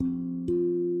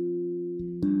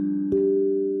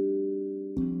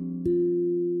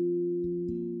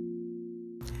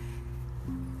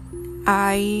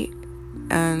Hi,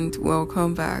 and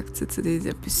welcome back to today's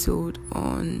episode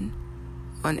on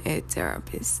Air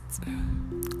Therapist.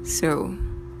 So,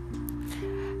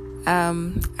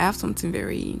 I have something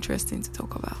very interesting to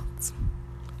talk about.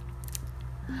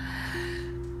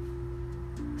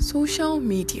 Social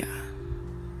media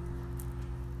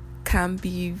can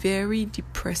be very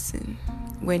depressing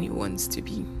when it wants to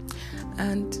be,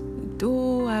 and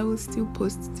though I will still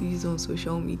post these on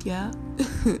social media,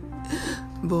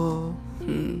 but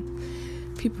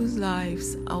people's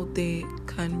lives out there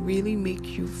can really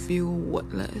make you feel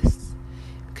worthless,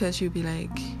 because you'll be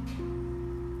like,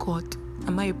 God,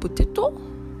 am I a potato?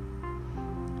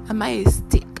 Am I a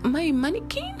stick? Am I a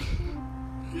mannequin?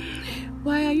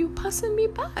 Why are you passing me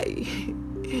by?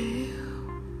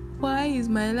 Why is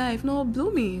my life not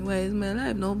blooming? Why is my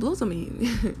life not blossoming?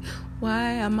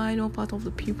 Why am I not part of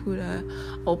the people that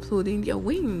are uploading their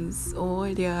wins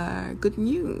or their good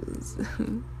news?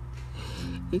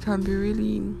 It can be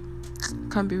really tough. It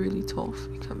can be really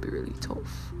tough. It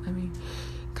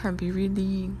can be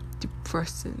really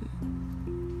depressing.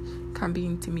 It can be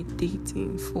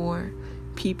intimidating for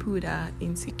people that are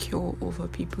insecure over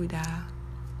people that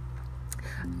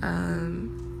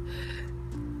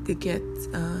they get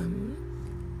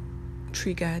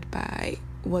triggered by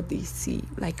what they see,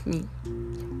 like me,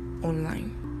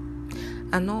 online.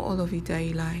 And not all of it are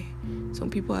a lie.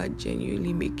 Some people are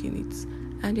genuinely making it,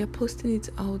 and they're posting it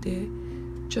out there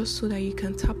just so that you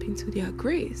can tap into their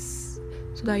grace,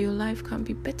 so that your life can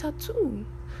be better too,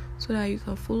 so that you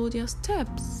can follow their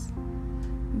steps.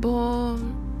 But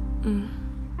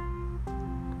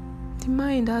the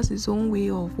mind has its own way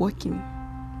of working,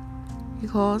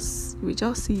 because we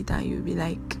just see it and you'll be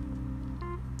like,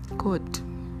 God,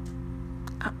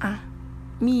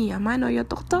 me, am I not your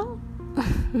doctor?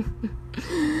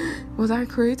 Was I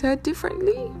created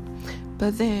differently?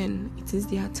 But then it is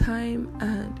their time,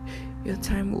 and your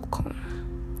time will come.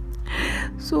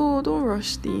 So don't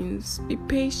rush things. Be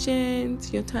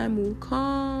patient. Your time will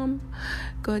come.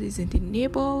 God is in the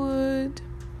neighborhood.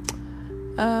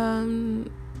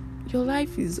 Your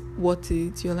life is worth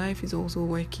it. Your life is also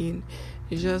working.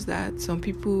 It's just that some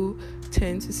people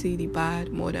tend to see the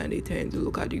bad more than they tend to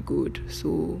look at the good.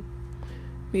 So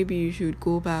maybe you should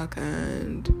go back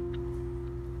and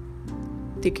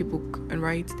take a book and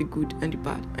write the good and the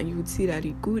bad, and you would see that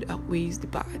the good outweighs the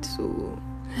bad. So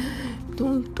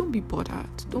don't be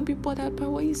bothered. Don't be bothered by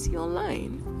what you see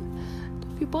online.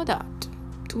 Don't be bothered.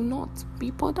 Do not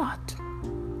be bothered.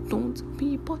 Don't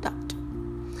be bothered.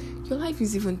 Your life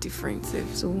is even different,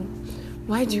 so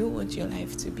why do you want your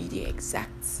life to be the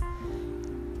exact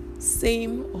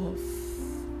same of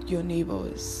your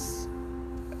neighbors?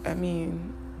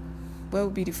 Where will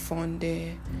be the fun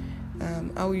there?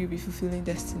 How will you be fulfilling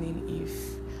destiny if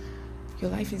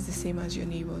your life is the same as your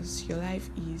neighbors? Your life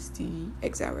is the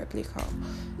exact replica.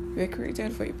 You were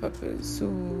created for a purpose,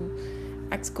 so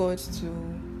ask God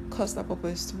to cause that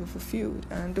purpose to be fulfilled,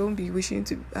 and don't be wishing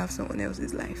to have someone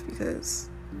else's life, because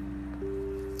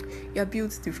you're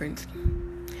built differently.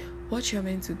 What you're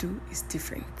meant to do is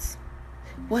different.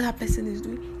 What that person is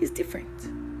doing is different.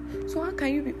 So how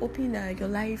can you be hoping that your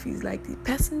life is like the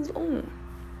person's own?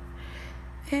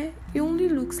 It only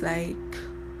looks like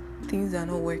things are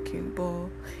not working, but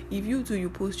if you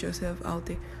post yourself out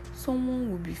there,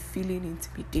 someone will be feeling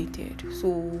intimidated.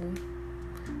 So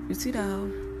you see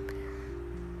that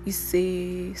it's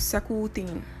a circle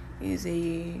thing. It's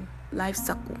a life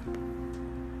circle.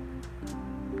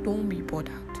 Don't be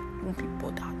bothered. Don't be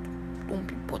bothered. Don't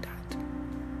be bothered.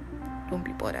 Don't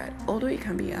be bothered. Although it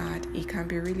can be hard, it can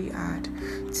be really hard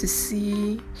to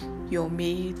see your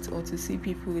mates, or to see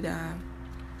people that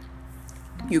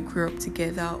you grew up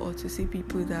together, or to see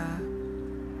people that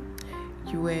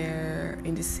you were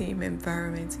in the same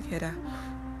environment together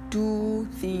do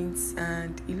things,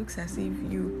 and it looks as if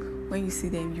when you see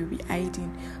them, you'll be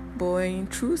hiding. But in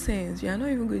true sense, you are not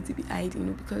even going to be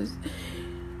hiding, because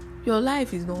your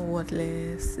life is not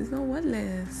worthless. It's not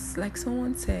worthless. Like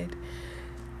someone said,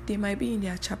 they might be in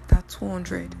their chapter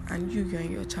 200 and you're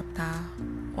in your chapter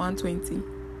 120,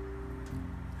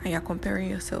 and you're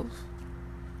comparing yourself.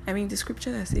 The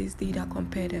scripture that says they that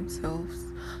compare themselves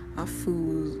are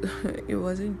fools. He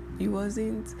wasn't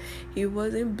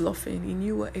bluffing. He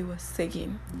knew what he was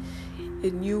saying. He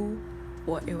knew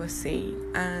what he was saying.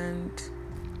 And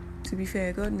to be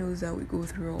fair, God knows that we go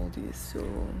through all this. So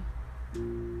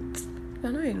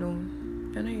you're not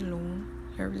alone. You're not alone.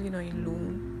 You're really not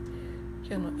alone.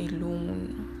 You're not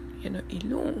alone. You're not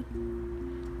alone.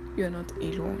 You're not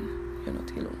alone. You're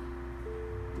not alone.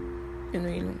 You're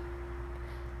not alone.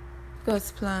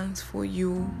 God's plans for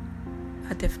you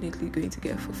are definitely going to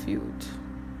get fulfilled.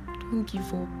 Don't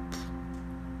give up.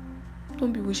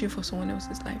 Don't be wishing for someone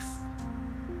else's life.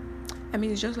 I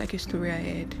mean, it's just like a story I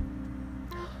heard.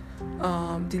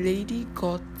 The lady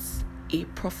got a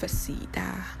prophecy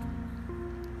that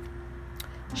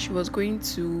she was going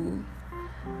to,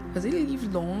 was it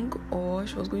live long, or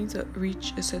she was going to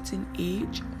reach a certain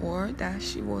age, or that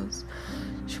she was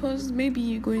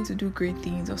maybe going to do great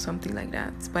things or something like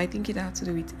that. But I think it had to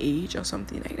do with age or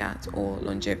something like that, or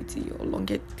longevity,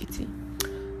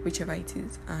 whichever it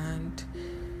is. And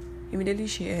immediately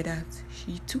she heard that,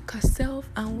 she took herself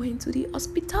and went to the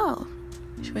hospital.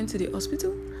 She went to the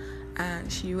hospital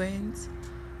and she went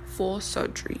for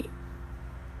surgery.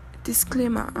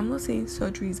 Disclaimer, I'm not saying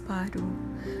surgery is bad,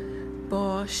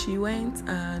 but she went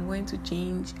to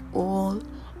change all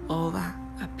of her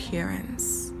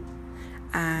appearance.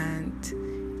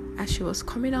 And as she was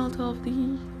coming out of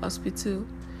the hospital,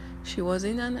 she was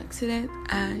in an accident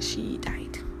and she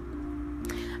died.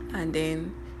 And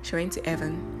then she went to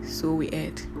heaven, so we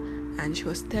heard. And she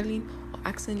was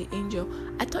asking the angel,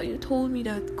 I thought you told me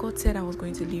that God said I was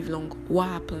going to live long. What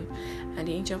happened? And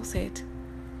the angel said,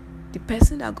 the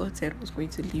person that God said was going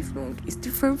to live long is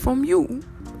different from you.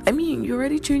 I mean, you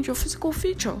already changed your physical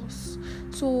features.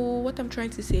 So what I'm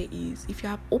trying to say is, if you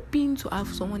are open to have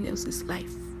someone else's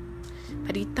life,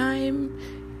 by the time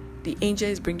the angel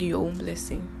is bringing your own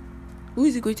blessing, who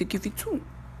is he going to give it to?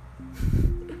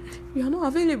 You are not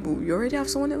available. You already have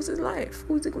someone else's life.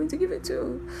 Who is it going to give it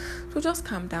to? So just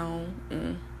calm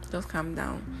down. Just calm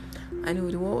down. I know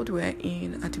the world we're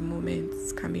in at the moment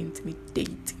can be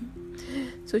intimidating.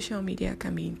 Social media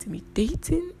can be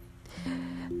intimidating.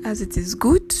 As it is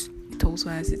good, it also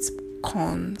has its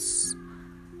cons.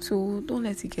 So don't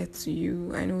let it get to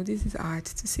you. I know this is hard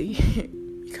to say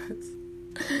because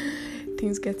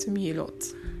things get to me a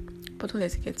lot. But don't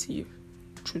let it get to you.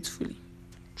 Truthfully,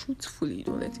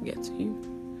 don't let it get to you.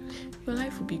 Your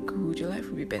life will be good. Your life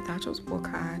will be better. Just work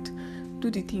hard. Do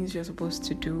the things you're supposed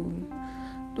to do.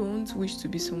 Don't wish to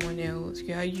be someone else.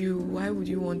 You are you. Why would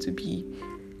you want to be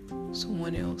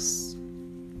someone else?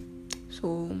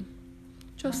 So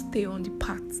just stay on the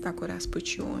path that God has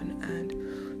put you on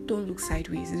and don't look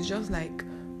sideways. It's just like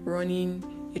running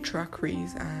a track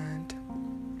race and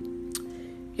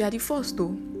you are the first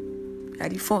though. You are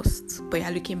the first, but you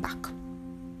are looking back.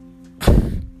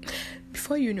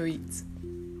 Before you know it,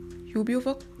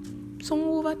 someone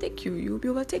will overtake you. You'll be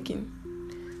overtaken.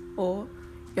 Or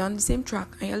you're on the same track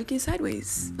and you're looking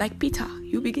sideways. Like Peter,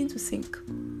 you begin to sink.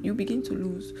 You begin to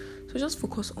lose. So just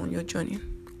focus on your journey.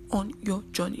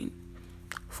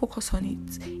 Focus on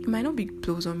it. It might not be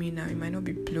blows on me now. It might not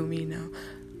be blow me now.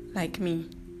 Like me.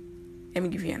 Let me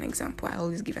give you an example. I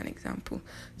always give an example.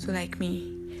 So like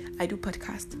me, I do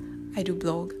podcast. I do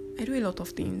blog. I do a lot of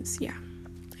things. Yeah.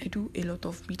 I do a lot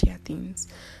of media things.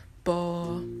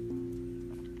 But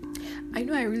I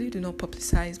know I really do not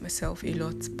publicize myself a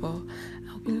lot, but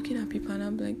I'll be looking at people and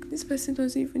I'm like, this person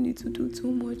doesn't even need to do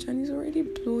too much and he's already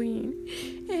blowing.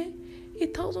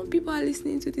 1,000 people are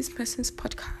listening to this person's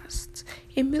podcast.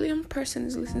 1 million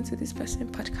persons listen to this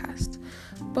person's podcast.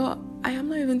 But I am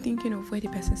not even thinking of where the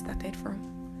person started from.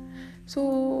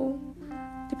 So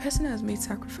the person has made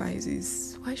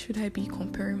sacrifices. Why should I be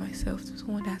comparing myself to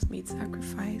someone that has made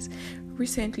sacrifice?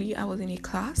 Recently, I was in a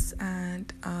class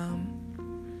and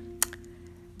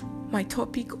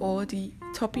the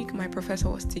topic my professor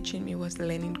was teaching me was the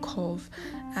learning curve,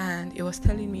 and it was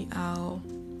telling me how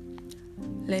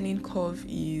learning curve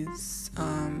is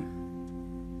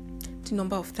the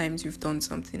number of times you've done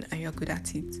something and you're good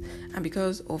at it, and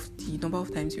because of the number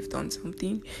of times you've done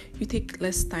something, you take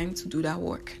less time to do that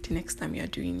work the next time you're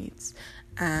doing it.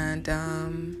 And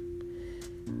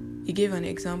he gave an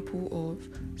example of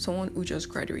someone who just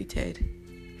graduated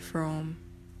from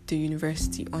the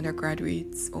university,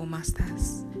 undergraduates or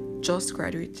masters, just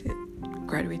graduated,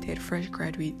 fresh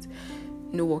graduate,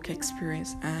 no work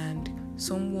experience, and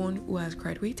someone who has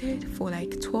graduated for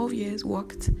like 12 years,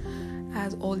 worked,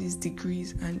 has all these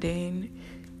degrees, and then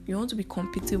you want to be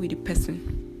competing with the person.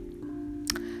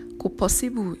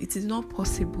 Possible? It is not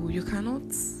possible. You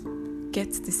cannot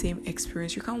get the same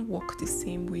experience. You can't work the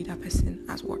same way that person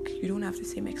has worked. You don't have the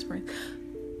same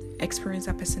experience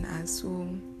that person has. So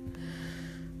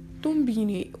don't be in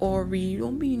a hurry.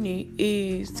 Don't be in a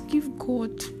haste. Give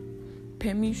God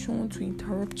permission to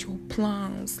interrupt your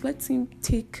plans. Let him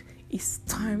take his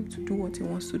time to do what he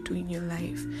wants to do in your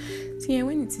life. See,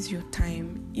 when it is your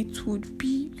time, it would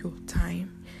be your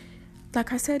time.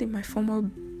 Like I said in my former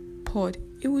pod,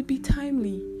 it would be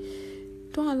timely.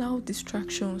 Don't allow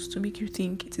distractions to make you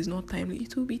think it is not timely.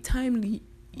 It will be timely.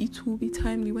 It will be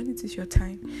timely when it is your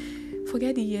time.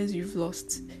 Forget the years you've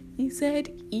lost. He said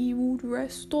he would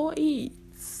restore it.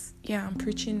 Yeah, I'm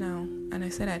preaching now. And I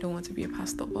said I don't want to be a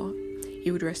pastor, but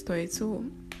he would restore it. So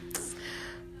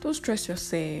don't stress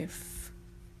yourself.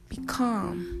 Be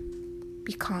calm.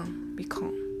 Be calm. Be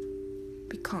calm.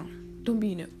 Be calm. Don't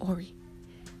be in a hurry.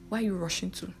 Why are you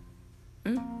rushing to?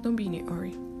 Don't be in a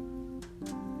hurry.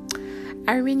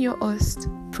 I remain your host,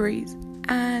 Praise,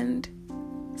 and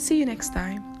see you next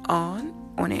time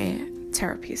on Air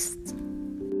Therapist.